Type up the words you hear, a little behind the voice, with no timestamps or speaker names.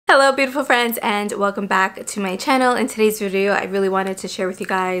Hello beautiful friends and welcome back to my channel. In today's video I really wanted to share with you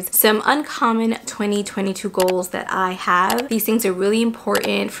guys some uncommon 2022 goals that I have. These things are really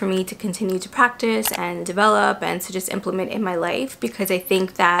important for me to continue to practice and develop and to just implement in my life, because I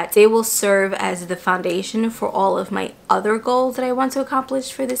think that they will serve as the foundation for all of my other goals that I want to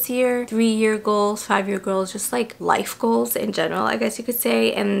accomplish for this year. 3-year goals, 5-year goals, just like life goals in general, I guess you could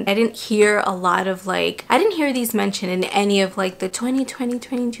say. And I didn't hear a lot of I didn't hear these mentioned in any of like the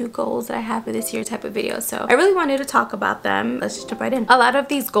 2022 goals that I have for this year type of video. So I really wanted to talk about them. Let's just jump right in. A lot of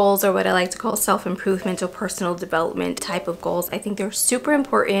these goals are what I like to call self-improvement or personal development type of goals. I think they're super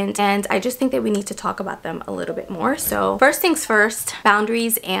important and I just think that we need to talk about them a little bit more. So first things first,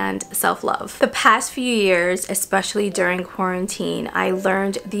 boundaries and self-love. The past few years, especially during quarantine, I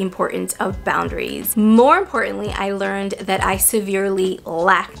learned the importance of boundaries. More importantly, I learned that I severely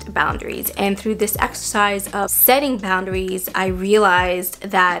lacked boundaries, and through this exercise of setting boundaries, I realized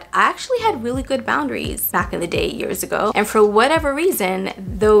that I actually had really good boundaries back in the day years ago, and for whatever reason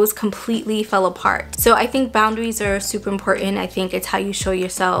those completely fell apart. So I think boundaries are super important. I think it's how you show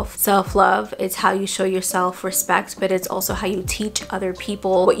yourself self-love, it's how you show yourself respect, but it's also how you teach other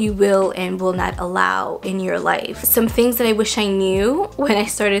people what you will and will not allow in your life. Some things that I wish I knew when I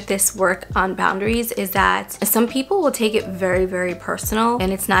started this work on boundaries is that some people will take it very personal,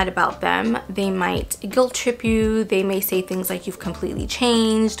 and it's not about them. They might guilt trip you, they may say things like you've completely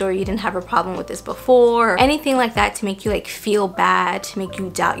changed or you didn't have a problem with this before, or anything like that to make you feel bad, to make you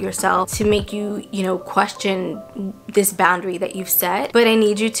doubt yourself, to make you, question this boundary that you've set. But I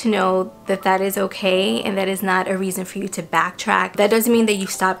need you to know that that is okay, and that is not a reason for you to backtrack. That doesn't mean that you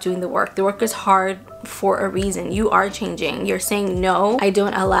stop doing the work. The work is hard for a reason. You are changing. You're saying, no, I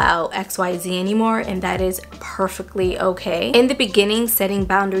don't allow XYZ anymore, and that is perfectly okay. In the beginning, setting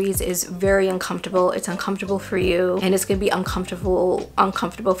boundaries is very uncomfortable. It's uncomfortable for you, and it's gonna be uncomfortable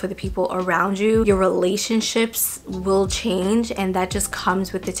for the people around you. Your relationships will change, and that just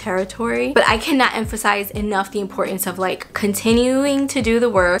comes with the territory. But I cannot emphasize enough the importance of continuing to do the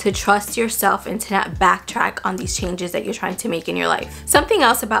work, to trust yourself, and to not backtrack on these changes that you're trying to make in your life. Something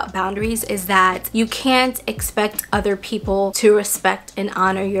else about boundaries is that you can't expect other people to respect and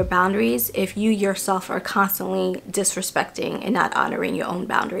honor your boundaries if you yourself are constantly disrespecting and not honoring your own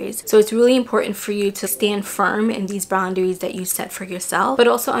boundaries. So it's really important for you to stand firm in these boundaries that you set for yourself, but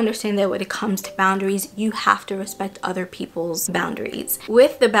also understand that when it comes to boundaries, you have to respect other people's boundaries.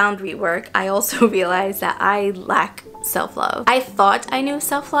 With the boundary work, I also realized that I lack self-love. I thought I knew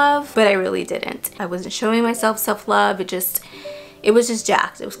self-love, but I really didn't. I wasn't showing myself self-love. It was just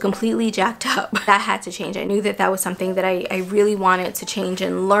jacked. It was completely jacked up. That had to change. I knew that that was something that I really wanted to change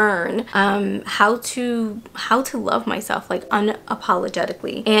and learn how to love myself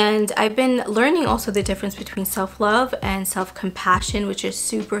unapologetically. And I've been learning also the difference between self-love and self-compassion, which is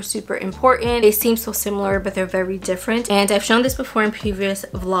super important. They seem so similar, but they're very different. And I've shown this before in previous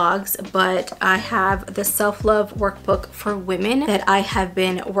vlogs, but I have the self-love workbook for women that I have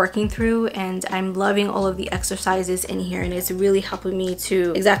been working through, and I'm loving all of the exercises in here, and it's really helping me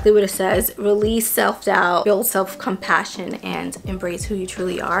to, exactly what it says, release self-doubt, build self-compassion, and embrace who you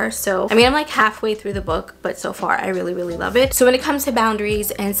truly are. So I mean, I'm halfway through the book, but so far I really love it. So when it comes to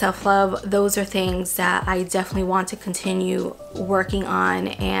boundaries and self-love, those are things that I definitely want to continue working on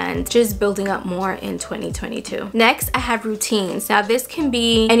and just building up more in 2022. Next, I have routines. Now this can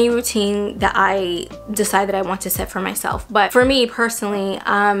be any routine that I decide that I want to set for myself, but for me personally,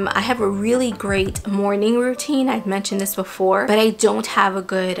 I have a really great morning routine. I've mentioned this before, but I don't have a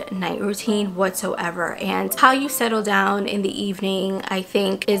good night routine whatsoever. And how you settle down in the evening, I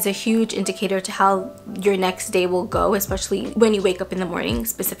think, is a huge indicator to how your next day will go, especially when you wake up in the morning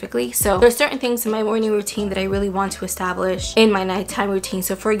specifically. So there's certain things in my morning routine that I really want to establish in my nighttime routine.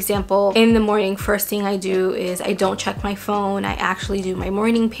 So for example, in the morning, first thing I do is I don't check my phone. I actually do my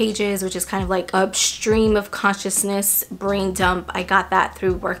morning pages, which is kind of like a stream of consciousness brain dump. I got that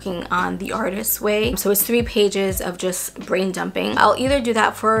through working on The Artist's Way. So it's 3 pages of just brain dumping. I'll either do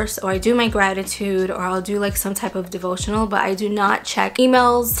that first, or I do my gratitude, or I'll do some type of devotional, but I do not check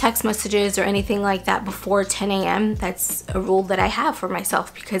emails, text messages, or anything like that before 10 a.m. That's a rule that I have for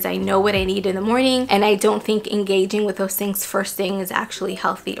myself, because I know what I need in the morning, and I don't think engaging with those things first thing is actually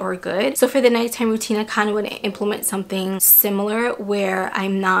healthy or good. So for the nighttime routine, I kind of want to implement something similar where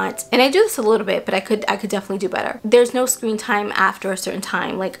I'm not, and I do this a little bit, but I could definitely do better. There's no screen time after a certain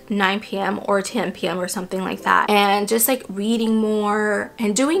time, like 9 p.m. or 10 p.m. or something like that, and just reading reading more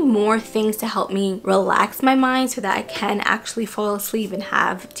and doing more things to help me relax my mind so that I can actually fall asleep and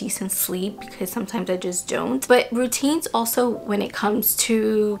have decent sleep, because sometimes I just don't. But routines also, when it comes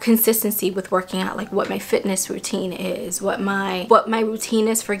to consistency with working out, like what my fitness routine is, what my routine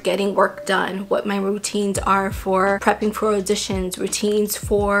is for getting work done, what my routines are for prepping for auditions, routines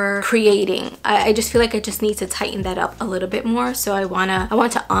for creating. I just feel like I just need to tighten that up a little bit more. So I want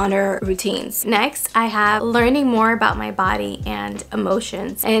to honor routines. Next, I have learning more about my body and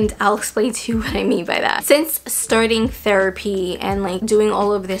emotions, and I'll explain to you what I mean by that. Since starting therapy and like doing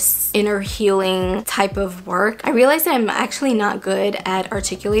all of this inner healing type of work, I realized that I'm actually not good at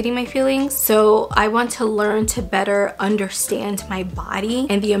articulating my feelings. So I want to learn to better understand my body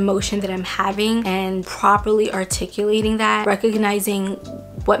and the emotion that I'm having, and properly articulating that, recognizing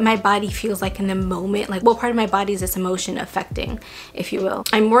what my body feels like in the moment, like what part of my body is this emotion affecting, if you will.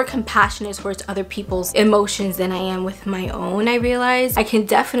 I'm more compassionate towards other people's emotions than I am with my own. I realize I can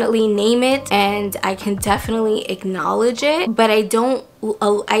definitely name it and I can definitely acknowledge it, but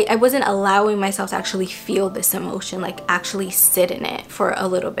I wasn't allowing myself to actually feel this emotion, like actually sit in it for a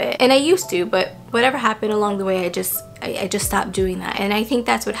little bit. And I used to, but whatever happened along the way, I just stopped doing that. And I think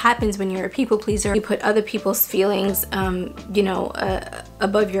that's what happens when you're a people pleaser. You put other people's feelings, you know,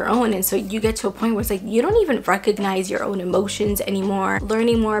 above your own. And so you get to a point where it's like, you don't even recognize your own emotions anymore.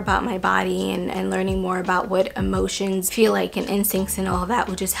 Learning more about my body and learning more about what emotions feel like and instincts and all of that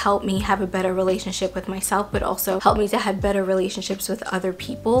will just help me have a better relationship with myself, but also help me to have better relationships with other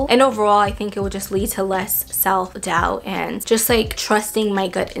people. And overall, I think it will just lead to less self-doubt and just like trusting my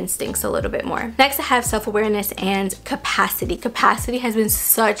gut instincts a little bit more. Next, I have self-awareness and capacity. Capacity has been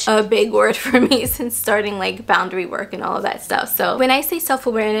such a big word for me since starting like boundary work and all of that stuff. So when I say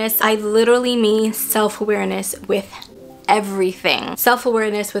self-awareness, I literally mean self-awareness with everything.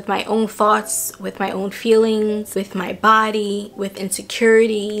 Self-awareness with my own thoughts, with my own feelings, with my body, with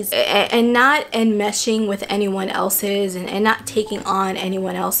insecurities, and not enmeshing with anyone else's and not taking on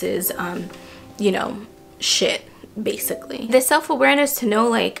anyone else's you know, shit. Basically, the self-awareness to know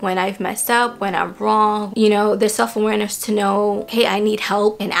like when I've messed up, when I'm wrong, you know, the self-awareness to know, hey, I need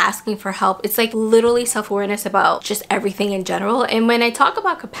help, and asking for help. It's like literally self-awareness about just everything in general. And when I talk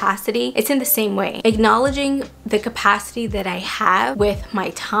about capacity, it's in the same way, acknowledging the capacity that I have with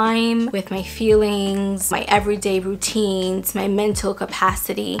my time, with my feelings, my everyday routines, my mental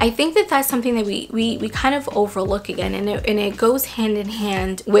capacity. I think that that's something that we kind of overlook again, and it goes hand in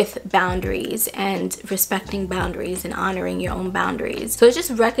hand with boundaries and respecting boundaries and honoring your own boundaries. So it's just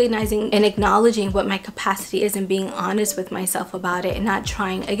recognizing and acknowledging what my capacity is and being honest with myself about it, and not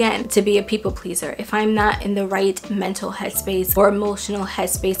trying again to be a people pleaser. If I'm not in the right mental headspace or emotional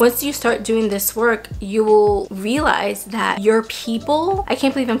headspace, once you start doing this work, you will realize that your people, I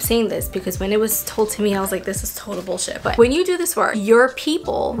can't believe I'm saying this because when it was told to me, I was like, this is total bullshit. But when you do this work, your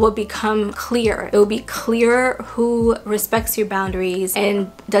people will become clear. It will be clear who respects your boundaries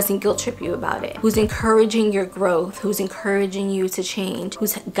and doesn't guilt trip you about it, who's encouraging your growth, who's encouraging you to change,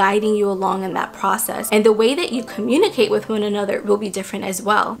 who's guiding you along in that process. And the way that you communicate with one another will be different as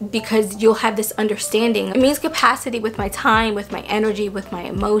well, because you'll have this understanding. It means capacity with my time, with my energy, with my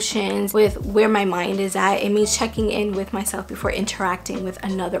emotions, with where my mind is at. It means checking in with myself before interacting with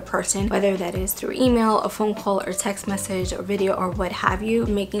another person, whether that is through email, a phone call, or text message, or video, or what have you.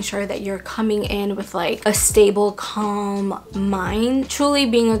 Making sure that you're coming in with like a stable, calm mind, truly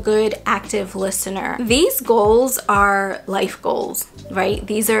being a good active listener. These goals are life goals, right?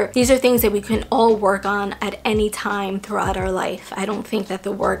 These are things that we can all work on at any time throughout our life. I don't think that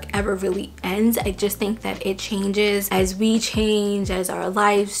the work ever really ends. I just think that it changes as we change, as our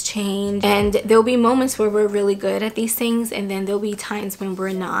lives change, and there'll be moments where we're really good at these things, and then there'll be times when we're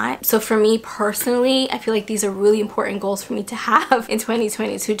not. So for me personally, I feel like these are really important goals for me to have in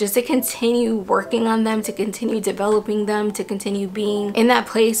 2022, just to continue working on them, to continue developing them, to continue being in that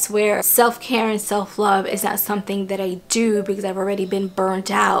place where self-care and self-love is not something that I do because I've already been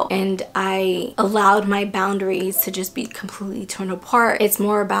burnt out and I allowed my boundaries to just be completely torn apart. It's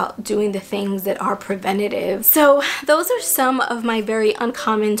more about doing the things that are preventative. So those are some of my very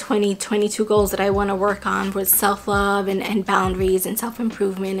uncommon 2022 goals that I want to work on, with self-love and boundaries and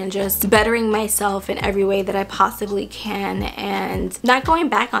self-improvement and just bettering myself in every way that I possibly can, and not going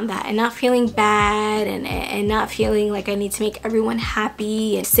back on that, and not feeling bad, and not feeling like I need to make everyone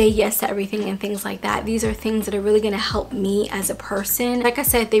happy and say yes to everything and things like that. These are things that are really going to help me as a person. Like I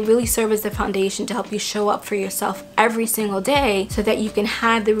said, they really serve as the foundation to help you show up for yourself every single day, so that you can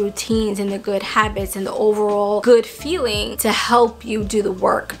have the routines and the good habits and the overall good feeling to help you do the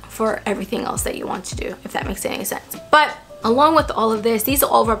work for everything else that you want to do, if that makes any sense. But along with all of this, these are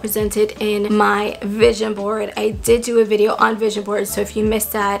all represented in my vision board. I did do a video on vision boards, so if you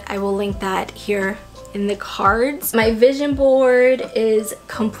missed that, I will link that here in the cards. My vision board is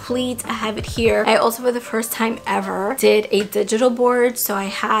complete. I have it here. I also, for the first time ever, did a digital board. So I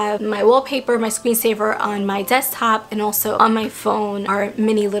have my wallpaper, my screensaver on my desktop, and also on my phone are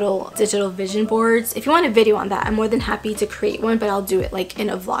mini little digital vision boards. If you want a video on that, I'm more than happy to create one, but I'll do it like in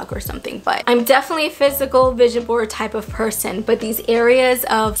a vlog or something. But I'm definitely a physical vision board type of person, but these areas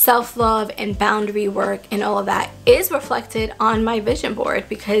of self-love and boundary work and all of that is reflected on my vision board,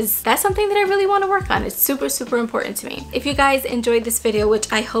 because that's something that I really want to work on. It's super important to me. If you guys enjoyed this video,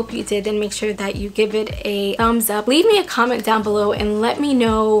 which I hope you did, then make sure that you give it a thumbs up. Leave me a comment down below and let me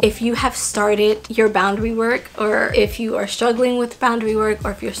know if you have started your boundary work, or if you are struggling with boundary work,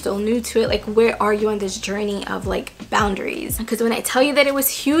 or if you're still new to it. Like, where are you on this journey of like boundaries? Because when I tell you that it was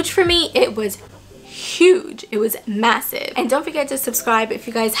huge for me, it was huge. It was massive. And don't forget to subscribe if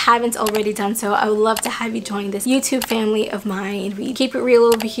you guys haven't already done so. I would love to have you join this YouTube family of mine. We keep it real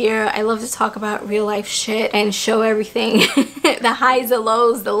over here. I love to talk about real life shit and show everything, the highs, the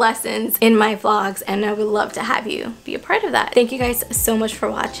lows, the lessons in my vlogs, and I would love to have you be a part of that. Thank you guys so much for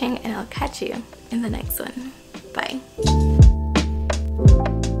watching, and I'll catch you in the next one. Bye.